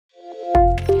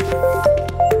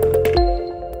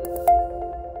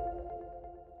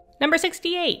Number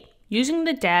 68. Using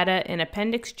the data in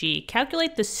Appendix G,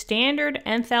 calculate the standard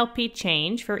enthalpy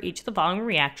change for each of the following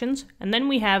reactions. And then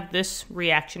we have this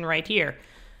reaction right here.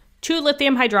 2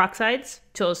 lithium hydroxides,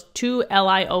 so 2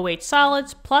 LiOH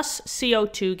solids plus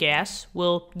CO2 gas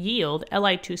will yield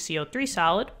Li2CO3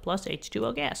 solid plus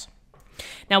H2O gas.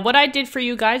 Now what I did for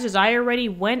you guys is I already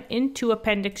went into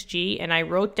Appendix G and I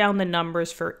wrote down the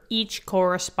numbers for each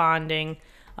corresponding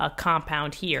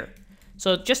compound here.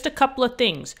 So just a couple of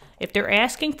things. If they're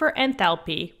asking for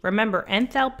enthalpy, remember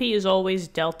enthalpy is always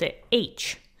delta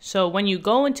H. So when you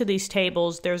go into these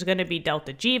tables, there's going to be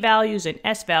delta G values and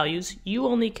S values. You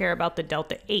only care about the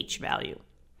delta H value.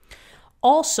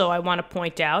 Also, I want to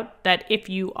point out that if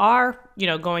you are,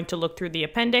 going to look through the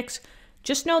appendix,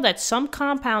 just know that some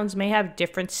compounds may have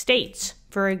different states.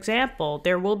 For example,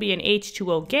 there will be an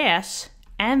H2O gas,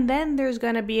 and then there's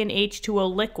going to be an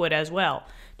H2O liquid as well.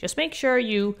 Just make sure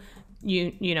you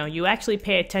actually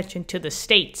pay attention to the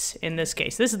states in this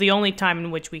case. This is the only time in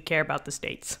which we care about the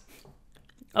states.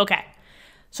 Okay,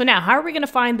 so now how are we going to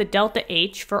find the delta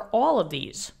H for all of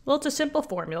these? Well, it's a simple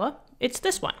formula. It's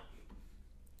this one.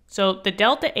 So the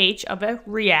delta H of a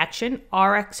reaction,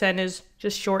 RxN is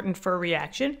just shortened for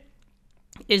reaction,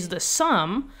 is the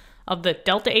sum of the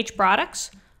delta H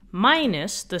products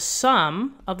minus the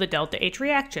sum of the delta H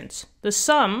reactions. The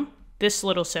sum, this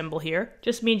little symbol here,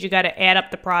 just means you got to add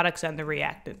up the products and the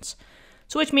reactants.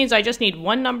 So which means I just need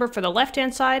one number for the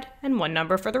left-hand side and one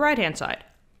number for the right-hand side.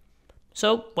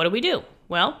 So what do?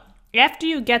 Well, after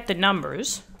you get the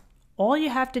numbers, all you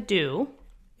have to do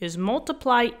is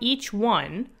multiply each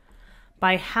one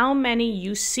by how many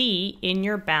you see in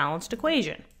your balanced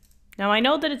equation. Now I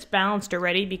know that it's balanced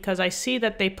already because I see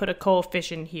that they put a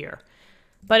coefficient here.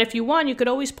 But if you want, you could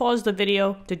always pause the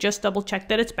video to just double check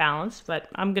that it's balanced, but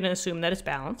I'm going to assume that it's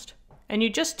balanced. And you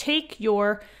just take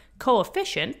your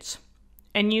coefficients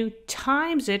and you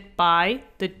times it by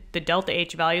the delta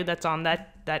H value that's on that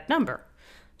number.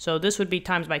 So this would be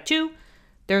times by 2.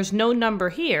 There's no number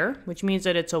here, which means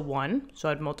that it's a 1, so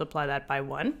I'd multiply that by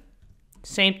 1.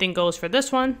 Same thing goes for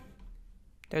this one.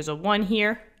 There's a 1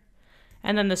 here.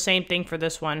 And then the same thing for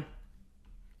this one.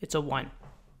 It's a 1.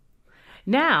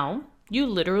 Now, you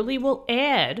literally will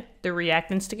add the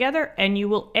reactants together and you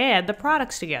will add the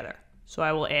products together. So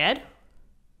I will add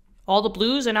all the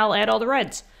blues and I'll add all the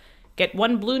reds. Get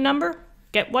one blue number,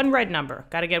 get one red number.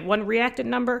 Got to get one reactant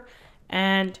number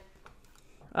and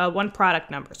one product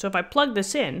number. So if I plug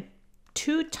this in,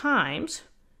 2 times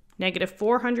negative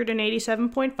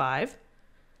 487.5,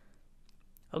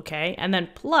 okay, and then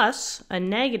plus a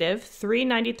negative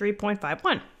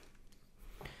 393.51.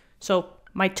 So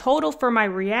my total for my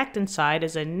reactant side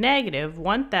is a negative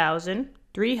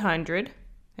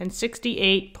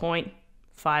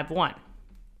 1,368.51.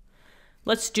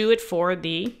 Let's do it for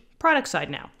the product side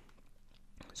now.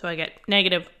 So I get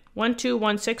negative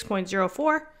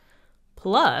 1216.04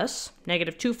 plus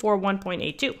negative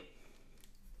 241.82.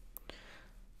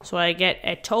 So I get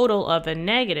a total of a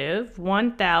negative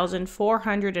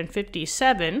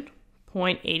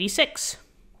 1,457.86.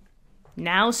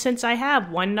 Now, since I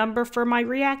have one number for my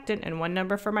reactant and one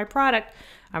number for my product,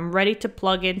 I'm ready to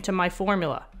plug into my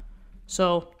formula.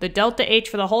 So the delta H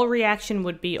for the whole reaction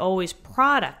would be always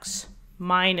products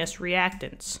minus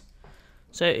reactants.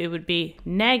 So it would be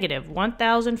negative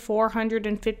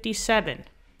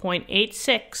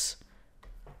 1,457.86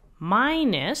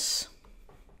 minus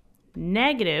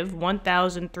negative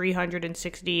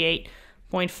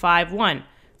 1,368.51.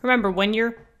 Remember, when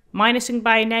you're minusing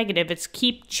by a negative, it's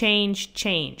keep, change.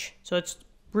 So it's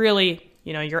really,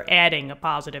 you're adding a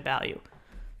positive value.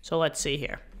 So let's see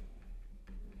here.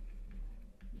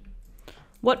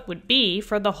 What would be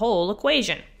for the whole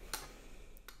equation?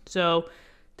 So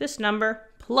this number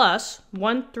plus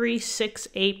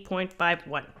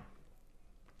 1368.51.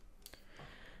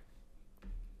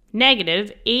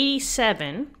 Negative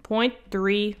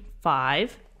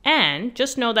 87.35. And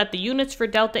just know that the units for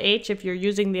delta H, if you're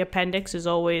using the appendix, is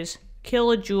always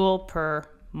kilojoule per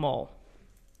mole.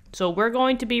 So we're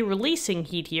going to be releasing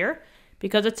heat here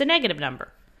because it's a negative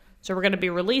number. So we're going to be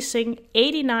releasing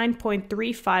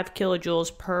 89.35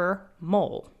 kilojoules per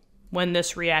mole when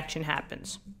this reaction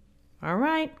happens. All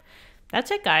right, that's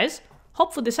it, guys.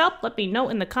 Hopefully this helped. Let me know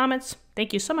in the comments.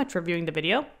 Thank you so much for viewing the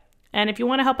video. And if you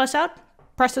want to help us out,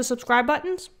 press the subscribe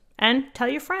buttons and tell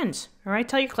your friends. All right,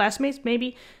 tell your classmates.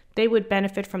 Maybe they would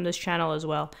benefit from this channel as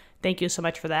well. Thank you so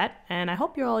much for that. And I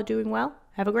hope you're all doing well.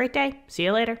 Have a great day. See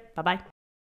you later. Bye-bye.